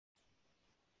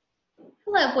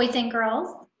Hello, boys and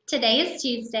girls. Today is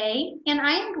Tuesday, and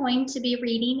I am going to be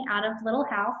reading out of Little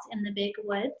House in the Big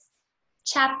Woods,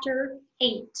 Chapter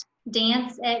 8,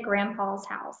 Dance at Grandpa's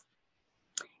House.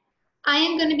 I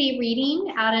am going to be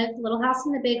reading out of Little House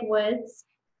in the Big Woods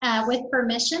with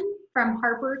permission from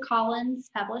HarperCollins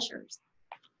Publishers.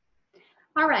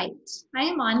 All right, I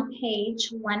am on page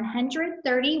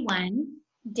 131,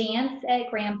 Dance at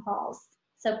Grandpa's.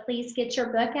 So please get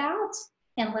your book out.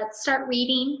 And let's start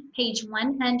reading page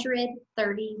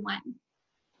 131.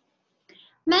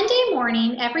 Monday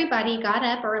morning, everybody got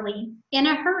up early in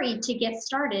a hurry to get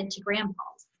started to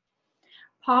Grandpa's.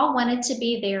 Paul wanted to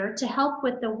be there to help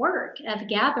with the work of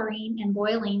gathering and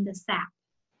boiling the sap.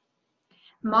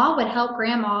 Ma would help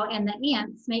Grandma and the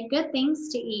aunts make good things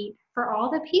to eat for all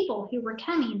the people who were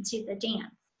coming to the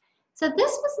dance. So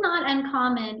this was not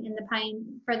uncommon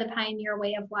for the pioneer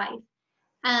way of life.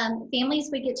 Families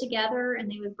would get together and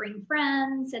they would bring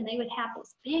friends and they would have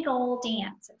this big old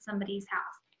dance at somebody's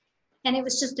house. And it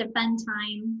was just a fun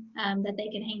time that they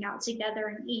could hang out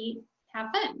together and eat, have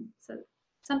fun. So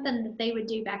something that they would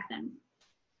do back then.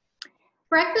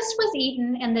 Breakfast was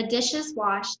eaten and the dishes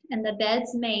washed and the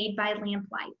beds made by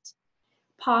lamplight.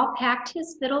 Paul packed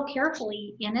his fiddle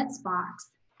carefully in its box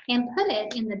and put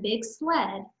it in the big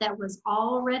sled that was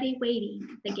already waiting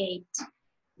at the gate.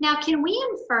 Now, can we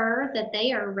infer that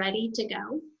they are ready to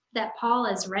go? That Paul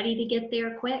is ready to get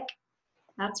there quick?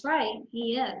 That's right,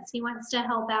 he is. He wants to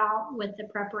help out with the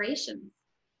preparations.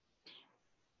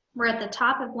 We're at the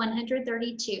top of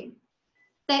 132.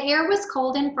 The air was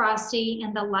cold and frosty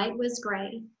and the light was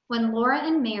gray when Laura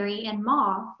and Mary and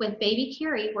Ma with baby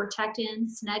Carrie were tucked in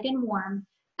snug and warm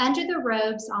under the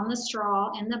robes on the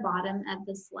straw in the bottom of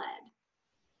the sled.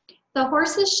 The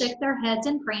horses shook their heads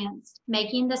and pranced,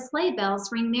 making the sleigh bells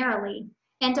ring merrily,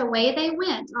 and away they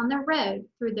went on the road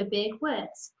through the big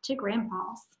woods to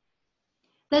Grandpa's.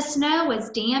 The snow was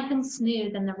damp and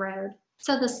smooth in the road,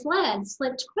 so the sled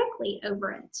slipped quickly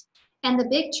over it, and the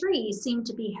big trees seemed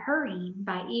to be hurrying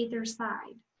by either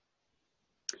side.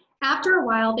 After a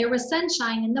while, there was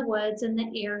sunshine in the woods and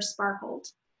the air sparkled.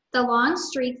 The long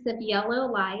streaks of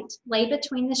yellow light lay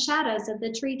between the shadows of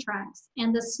the tree trunks,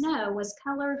 and the snow was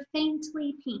colored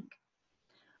faintly pink.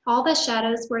 All the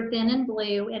shadows were thin and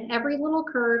blue, and every little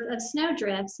curve of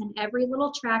snowdrifts and every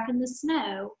little track in the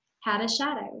snow had a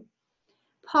shadow.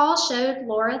 Paul showed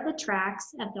Laura the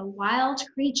tracks of the wild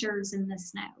creatures in the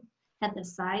snow at the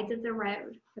sides of the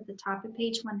road at the top of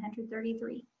page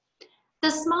 133.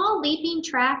 The small leaping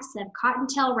tracks of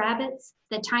cottontail rabbits,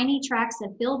 the tiny tracks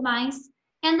of field mice,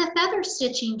 and the feather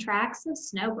stitching tracks of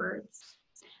snowbirds.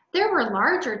 There were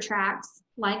larger tracks,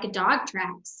 like dog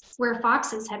tracks, where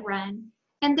foxes had run,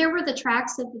 and there were the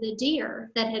tracks of the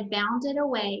deer that had bounded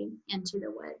away into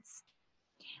the woods.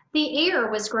 The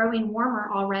air was growing warmer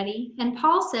already, and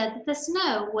Paul said that the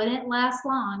snow wouldn't last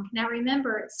long. Now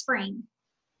remember, it's spring.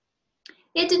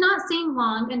 It did not seem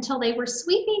long until they were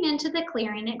sweeping into the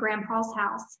clearing at Grandpa's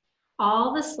house,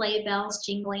 all the sleigh bells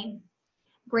jingling.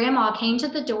 Grandma came to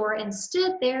the door and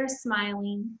stood there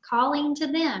smiling, calling to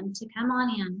them to come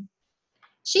on in.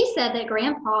 She said that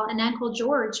Grandpa and Uncle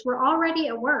George were already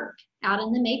at work out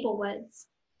in the maple woods.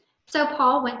 So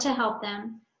Paul went to help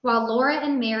them, while Laura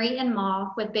and Mary and Ma,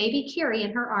 with baby Carrie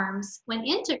in her arms, went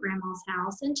into Grandma's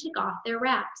house and took off their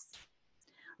wraps.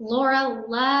 Laura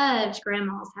loved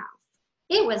Grandma's house.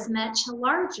 It was much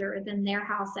larger than their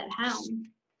house at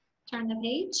home. Turn the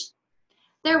page.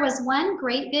 There was one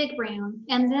great big room,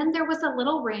 and then there was a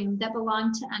little room that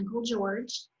belonged to Uncle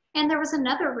George, and there was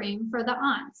another room for the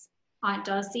aunts, Aunt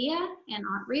Dulcia and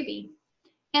Aunt Ruby.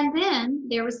 And then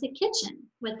there was the kitchen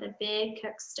with the big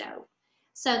cook stove.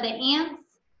 So the aunts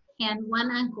and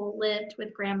one uncle lived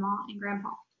with Grandma and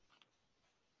Grandpa.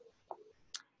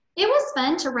 It was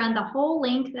fun to run the whole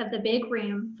length of the big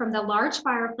room from the large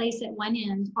fireplace at one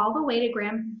end all the way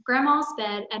to Grandma's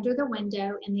bed under the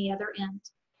window in the other end.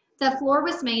 The floor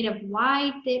was made of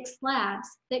wide, thick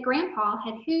slabs that Grandpa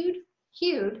had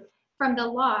hewed from the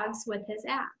logs with his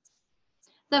axe.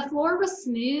 The floor was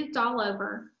smoothed all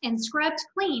over and scrubbed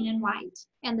clean and white,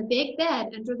 and the big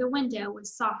bed under the window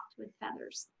was soft with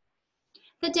feathers.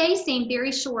 The day seemed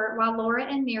very short while Laura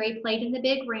and Mary played in the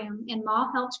big room and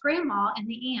Ma helped Grandma and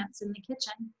the aunts in the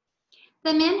kitchen.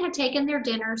 The men had taken their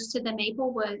dinners to the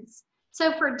maple woods.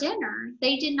 So for dinner,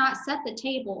 they did not set the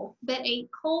table, but ate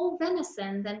cold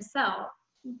venison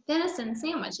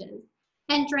sandwiches,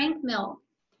 and drank milk.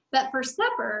 But for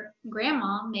supper,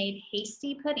 Grandma made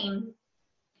hasty pudding.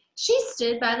 She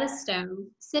stood by the stove,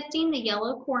 sifting the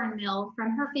yellow cornmeal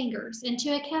from her fingers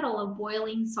into a kettle of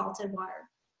boiling salted water.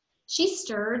 She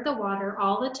stirred the water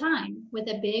all the time with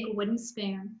a big wooden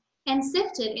spoon, and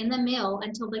sifted in the mill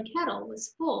until the kettle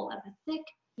was full of a thick,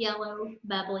 yellow,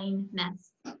 bubbling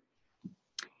mess.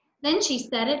 Then she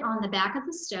set it on the back of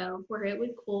the stove where it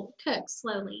would cook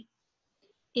slowly.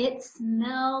 It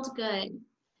smelled good.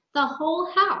 The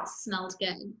whole house smelled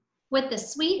good, with the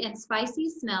sweet and spicy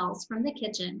smells from the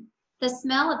kitchen, the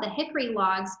smell of the hickory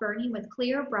logs burning with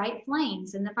clear, bright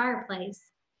flames in the fireplace,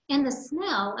 and the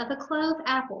smell of a clove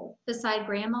apple beside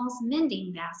Grandma's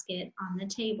mending basket on the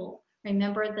table.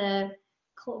 Remember the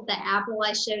apple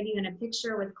I showed you in a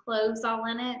picture with cloves all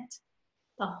in it?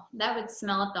 That would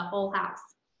smell up the whole house.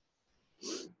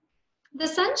 The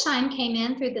sunshine came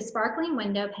in through the sparkling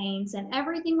window panes, and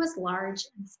everything was large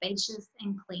and spacious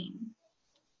and clean.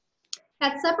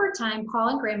 At supper time, Paul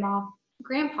and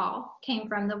Grandpa came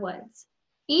from the woods.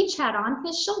 Each had on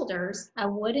his shoulders a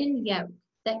wooden yoke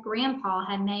that Grandpa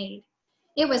had made.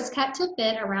 It was cut to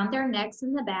fit around their necks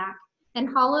in the back and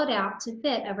hollowed out to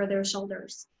fit over their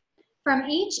shoulders. From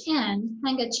each end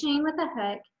hung a chain with a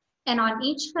hook, and on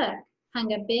each hook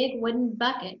hung a big wooden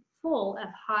bucket full of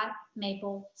hot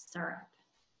maple syrup.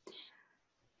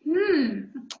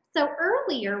 So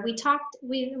earlier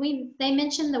they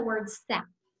mentioned the word sap.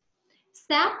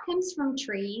 Sap comes from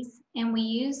trees, and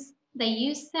they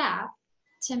use sap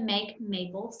to make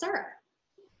maple syrup.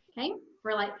 Okay,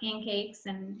 for like pancakes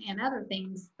and other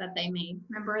things that they made.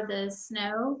 Remember the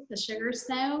snow, the sugar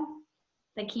snow,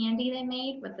 the candy they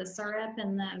made with the syrup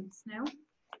and the snow?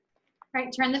 All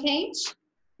right, turn the page.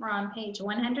 We're on page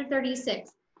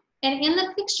 136. And in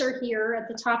the picture here at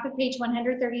the top of page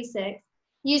 136,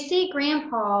 you see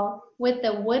Grandpa with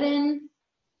the wooden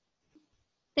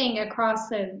thing across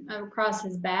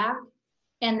his back,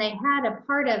 and they had a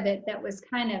part of it that was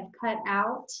kind of cut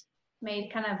out,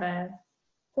 made kind of a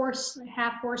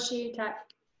half horseshoe type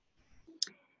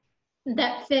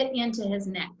that fit into his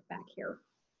neck back here.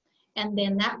 And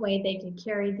then that way they could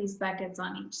carry these buckets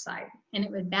on each side, and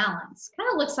it would balance. Kind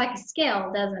of looks like a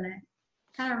scale, doesn't it?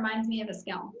 Kind of reminds me of a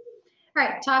scale. All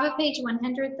right, top of page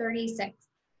 136.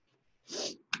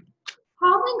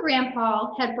 Paul and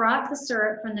Grandpa had brought the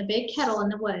syrup from the big kettle in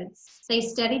the woods. They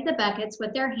steadied the buckets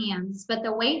with their hands, but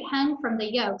the weight hung from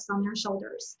the yokes on their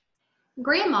shoulders.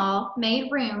 Grandma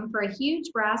made room for a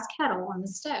huge brass kettle on the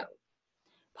stove.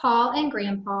 Paul and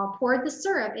Grandpa poured the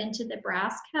syrup into the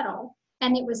brass kettle,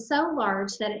 and it was so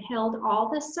large that it held all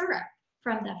the syrup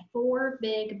from the 4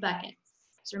 big buckets.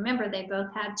 So remember, they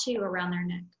both had 2 around their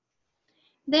neck.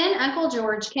 Then Uncle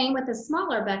George came with a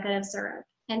smaller bucket of syrup,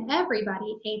 and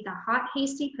everybody ate the hot,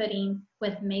 hasty pudding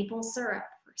with maple syrup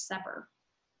for supper.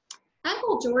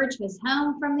 Uncle George was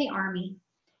home from the army.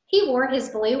 He wore his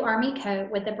blue army coat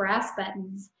with the brass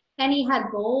buttons, and he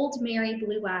had bold, merry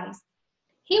blue eyes.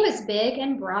 He was big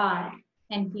and broad,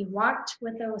 and he walked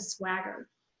with a swagger.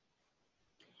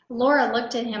 Laura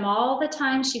looked at him all the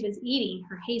time she was eating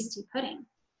her hasty pudding,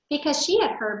 because she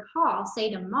had heard Paul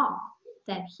say to Ma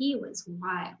that he was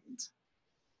wild.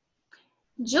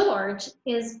 George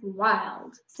is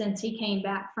wild since he came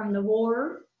back from the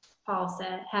war, Paul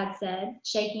had said,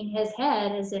 shaking his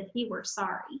head as if he were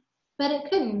sorry, but it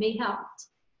couldn't be helped.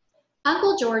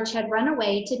 Uncle George had run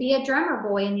away to be a drummer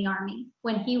boy in the army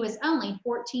when he was only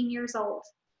 14 years old.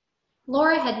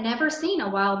 Laura had never seen a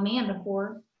wild man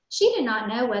before. She did not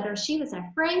know whether she was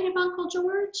afraid of Uncle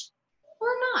George or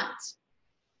not.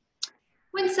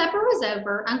 When supper was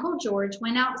over, Uncle George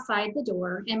went outside the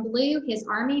door and blew his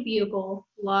army bugle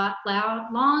long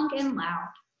and loud.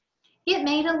 It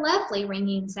made a lovely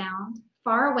ringing sound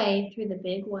far away through the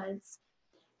big woods.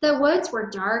 The woods were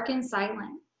dark and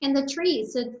silent, and the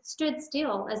trees stood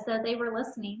still as though they were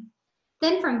listening.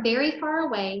 Then from very far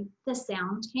away, the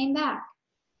sound came back,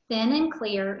 thin and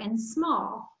clear and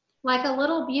small, like a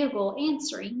little bugle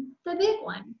answering the big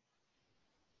one.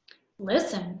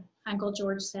 "Listen," Uncle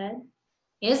George said.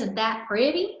 "Isn't that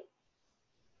pretty?"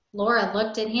 Laura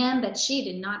looked at him, but she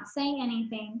did not say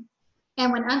anything.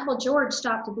 And when Uncle George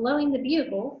stopped blowing the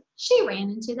bugle, she ran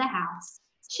into the house.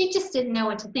 She just didn't know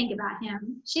what to think about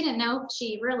him. She didn't know if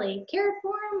she really cared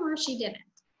for him or she didn't.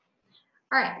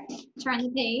 All right, turn the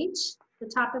page, the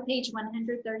top of page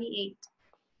 138.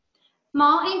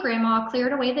 Ma and Grandma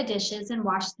cleared away the dishes and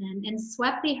washed them and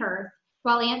swept the hearth,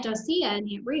 while Aunt Dorothea and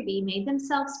Aunt Ruby made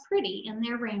themselves pretty in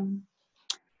their room.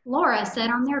 Laura sat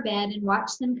on their bed and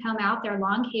watched them comb out their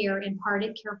long hair and part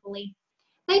it carefully.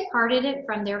 They parted it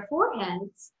from their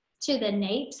foreheads to the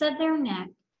napes of their neck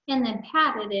and then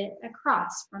patted it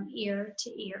across from ear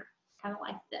to ear, kind of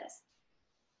like this.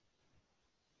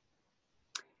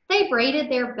 They braided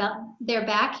their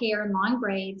back hair in long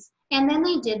braids, and then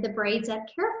they did the braids up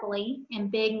carefully in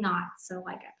big knots, so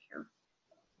like up here.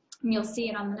 And you'll see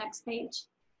it on the next page.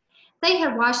 They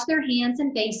had washed their hands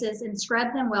and faces and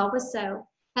scrubbed them well with soap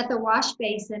at the wash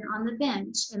basin on the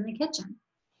bench in the kitchen.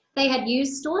 They had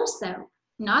used store soap,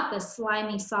 not the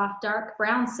slimy, soft, dark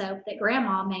brown soap that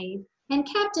Grandma made and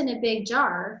kept in a big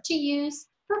jar to use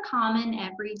for common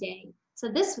every day. So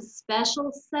this was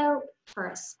special soap for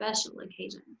a special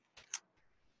occasion.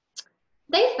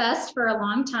 They fussed for a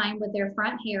long time with their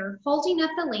front hair, holding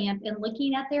up the lamp and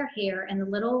looking at their hair in the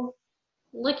little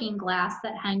looking glass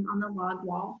that hung on the log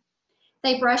wall.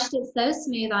 They brushed it so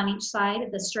smooth on each side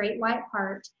of the straight white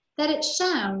part that it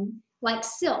shone like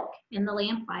silk in the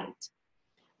lamplight.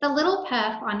 The little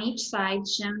puff on each side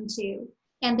shone too,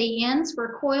 and the ends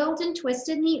were coiled and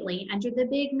twisted neatly under the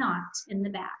big knot in the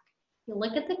back. You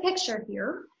look at the picture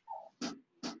here,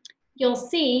 you'll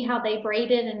see how they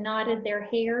braided and knotted their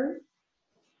hair.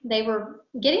 They were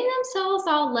getting themselves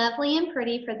all lovely and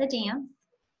pretty for the dance.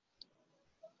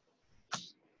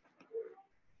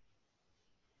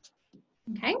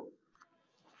 Okay.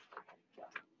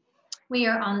 We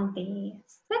are on the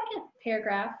second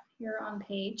paragraph here on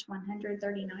page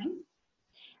 139.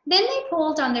 Then they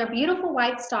pulled on their beautiful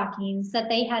white stockings that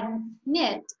they had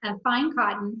knit of fine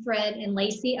cotton, thread, and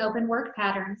lacy open-work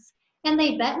patterns, and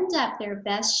they buttoned up their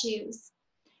best shoes.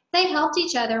 They helped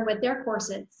each other with their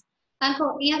corsets.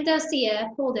 Aunt Docia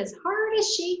pulled as hard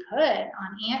as she could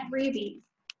on Aunt Ruby's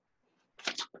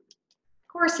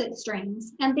corset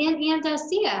strings, and then Aunt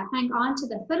Docia hung on to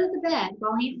the foot of the bed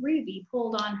while Aunt Ruby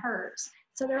pulled on hers.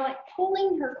 So they're like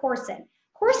pulling her corset.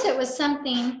 Corset was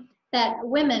something that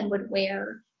women would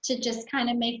wear to just kind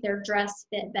of make their dress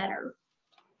fit better.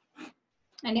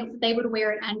 And they would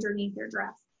wear it underneath their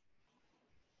dress.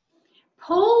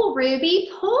 Pull,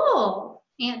 Ruby, pull,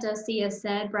 Aunt Docia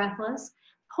said, breathless.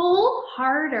 Pull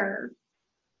harder.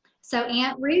 So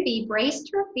Aunt Ruby braced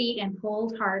her feet and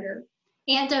pulled harder.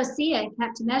 Aunt Docia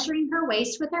kept measuring her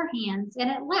waist with her hands, and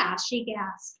at last she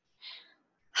gasped.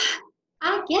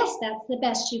 I guess that's the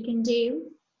best you can do,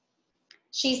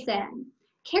 she said.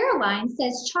 Caroline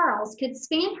says Charles could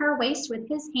span her waist with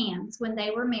his hands when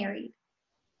they were married.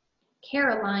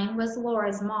 Caroline was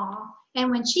Laura's ma, and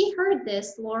when she heard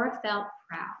this, Laura felt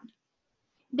proud.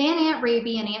 Then Aunt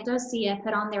Ruby and Aunt Docia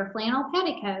put on their flannel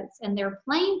petticoats and their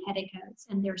plain petticoats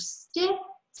and their stiff,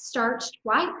 starched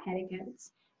white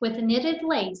petticoats with knitted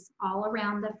lace all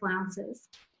around the flounces.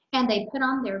 And they put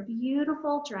on their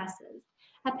beautiful dresses.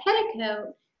 A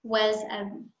petticoat was a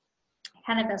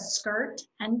kind of a skirt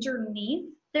underneath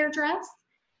their dress,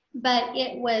 but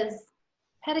it was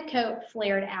petticoat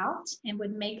flared out and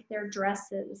would make their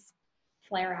dresses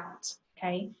flare out,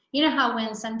 okay? You know how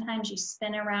when sometimes you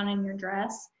spin around in your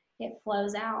dress, it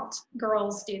flows out?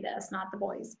 Girls do this, not the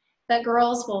boys. But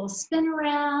girls will spin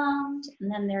around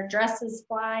and then their dresses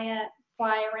fly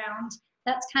around.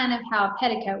 That's kind of how a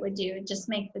petticoat would do. It just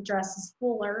make the dresses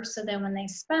fuller, so then when they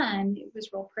spun, it was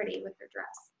real pretty with their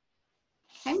dress.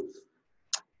 Okay?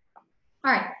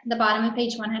 All right, the bottom of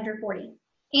page 140.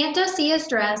 Aunt Docia's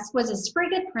dress was a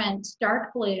sprigged print,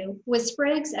 dark blue, with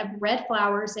sprigs of red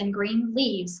flowers and green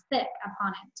leaves thick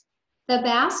upon it. The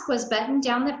basque was buttoned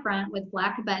down the front with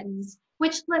black buttons,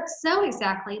 which looked so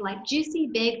exactly like juicy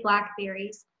big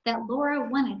blackberries that Laura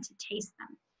wanted to taste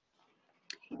them.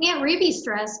 Aunt Ruby's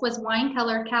dress was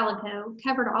wine-colored calico,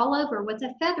 covered all over with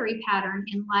a feathery pattern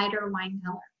in lighter wine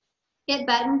color. It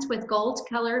buttoned with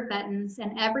gold-colored buttons,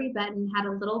 and every button had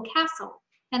a little castle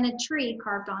and a tree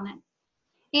carved on it.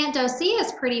 Aunt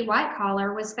Docia's pretty white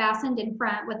collar was fastened in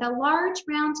front with a large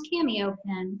round cameo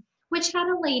pin, which had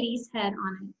a lady's head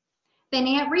on it. Then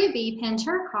Aunt Ruby pinned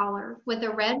her collar with a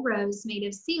red rose made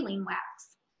of sealing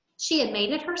wax. She had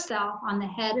made it herself on the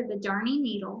head of a darning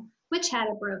needle, which had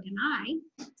a broken eye,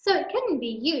 so it couldn't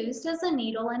be used as a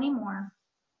needle anymore.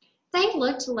 They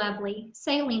looked lovely,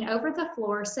 sailing over the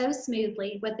floor so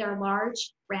smoothly with their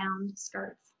large, round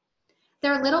skirts.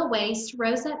 Their little waists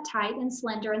rose up tight and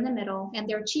slender in the middle, and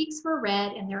their cheeks were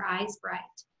red and their eyes bright,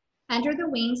 under the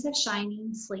wings of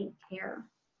shining, sleek hair.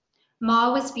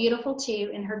 Ma was beautiful too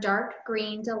in her dark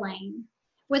green delaine,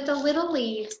 with the little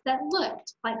leaves that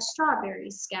looked like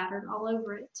strawberries scattered all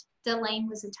over it. Delaine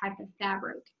was a type of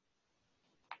fabric.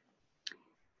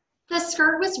 The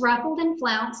skirt was ruffled and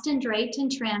flounced and draped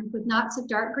and trimmed with knots of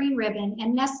dark green ribbon,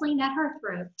 and nestling at her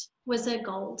throat was a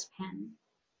gold pin.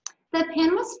 The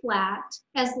pin was flat,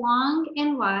 as long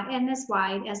and as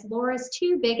wide as Laura's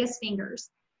two biggest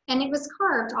fingers, and it was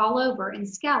carved all over and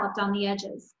scalloped on the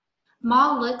edges.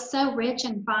 Ma looked so rich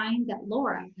and fine that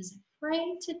Laura was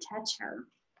afraid to touch her.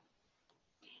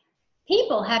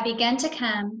 People had begun to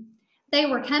come. They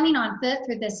were coming on foot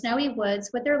through the snowy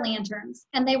woods with their lanterns,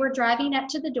 and they were driving up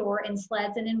to the door in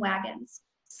sleds and in wagons.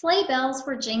 Sleigh bells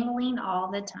were jingling all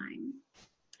the time.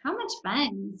 How much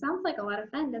fun. Sounds like a lot of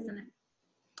fun, doesn't it?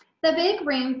 The big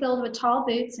room filled with tall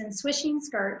boots and swishing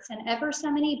skirts and ever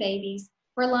so many babies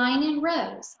were lying in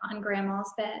rows on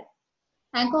Grandma's bed.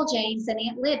 Uncle James and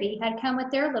Aunt Libby had come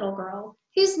with their little girl,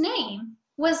 whose name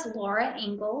was Laura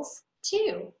Ingalls,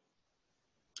 too.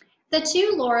 The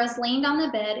two Lauras leaned on the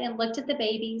bed and looked at the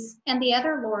babies, and the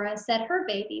other Laura said her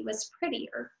baby was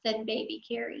prettier than baby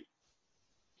Carrie.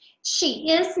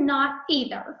 She is not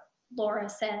either, Laura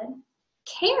said.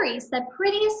 Carrie's the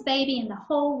prettiest baby in the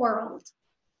whole world.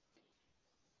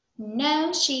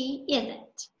 No, she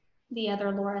isn't, the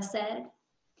other Laura said.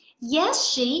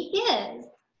 Yes, she is.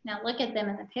 Now look at them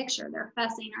in the picture. They're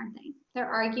fussing, aren't they? They're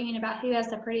arguing about who has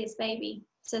the prettiest baby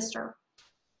sister.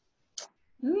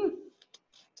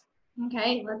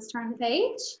 Okay, let's turn the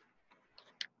page.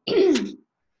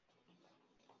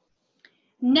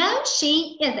 No,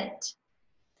 she isn't.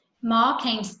 Ma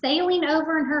came sailing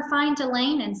over in her fine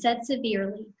Delane and said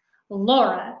severely,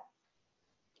 Laura.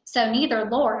 So neither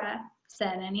Laura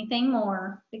said anything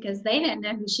more because they didn't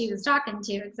know who she was talking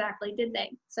to exactly, did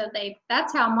they? So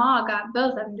that's how Ma got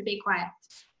both of them to be quiet.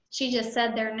 She just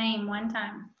said their name one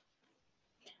time.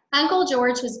 Uncle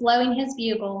George was blowing his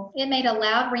bugle. It made a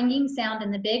loud ringing sound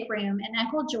in the big room, and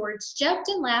Uncle George joked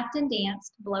and laughed and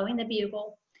danced, blowing the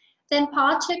bugle. Then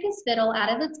Pa took his fiddle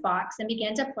out of its box and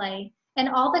began to play, and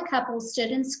all the couples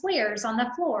stood in squares on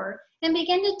the floor and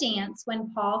began to dance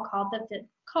when Pa called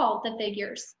the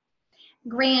figures.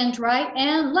 Grand right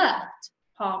and left,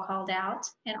 Pa called out,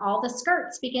 and all the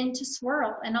skirts began to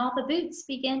swirl and all the boots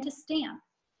began to stamp.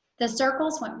 The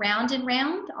circles went round and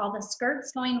round, all the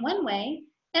skirts going one way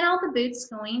and all the boots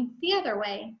going the other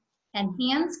way, and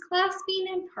hands clasping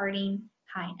and parting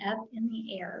high up in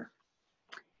the air.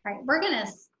 All right, we're gonna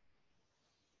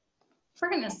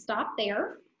stop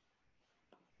there.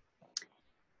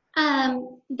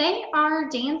 They are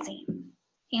dancing,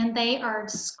 and they are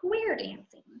square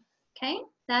dancing, okay?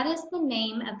 That is the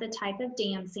name of the type of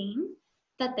dancing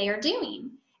that they are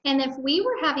doing. And if we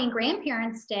were having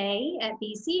Grandparents' Day at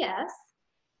BCS,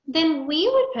 then we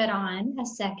would put on a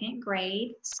second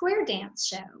grade square dance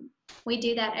show. We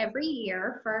do that every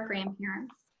year for our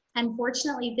grandparents.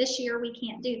 Unfortunately, this year we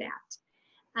can't do that.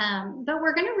 But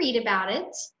we're gonna read about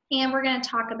it and we're gonna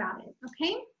talk about it,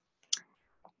 okay?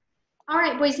 All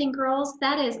right, boys and girls,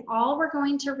 that is all we're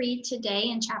going to read today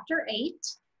in chapter 8.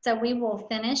 So we will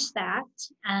finish that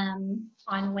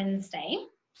on Wednesday.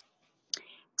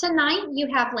 Tonight you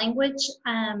have language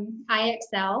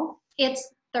IXL.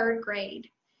 It's 3rd grade.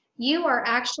 You are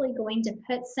actually going to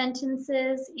put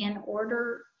sentences in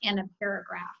order in a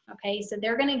paragraph, okay? So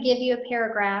they're gonna give you a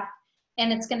paragraph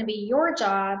and it's gonna be your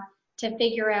job to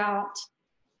figure out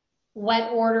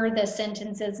what order the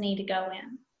sentences need to go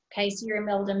in, okay? So you're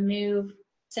gonna be able to move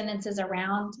sentences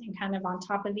around and kind of on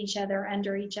top of each other,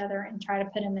 under each other, and try to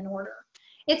put them in order.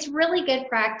 It's really good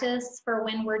practice for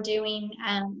when we're doing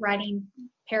writing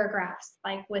paragraphs,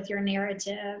 like with your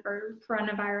narrative or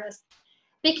coronavirus.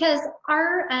 Because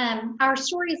our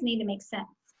stories need to make sense.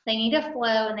 They need to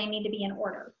flow and they need to be in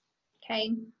order,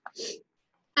 okay?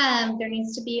 There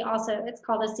needs to be also, it's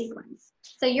called a sequence.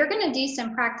 So you're gonna do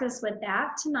some practice with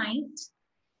that tonight.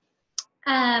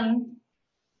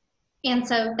 And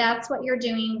so that's what you're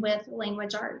doing with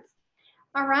language arts.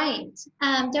 All right,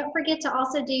 don't forget to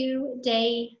also do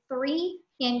day 3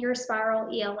 in your Spiral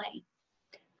ELA. All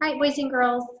right, boys and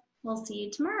girls, we'll see you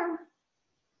tomorrow.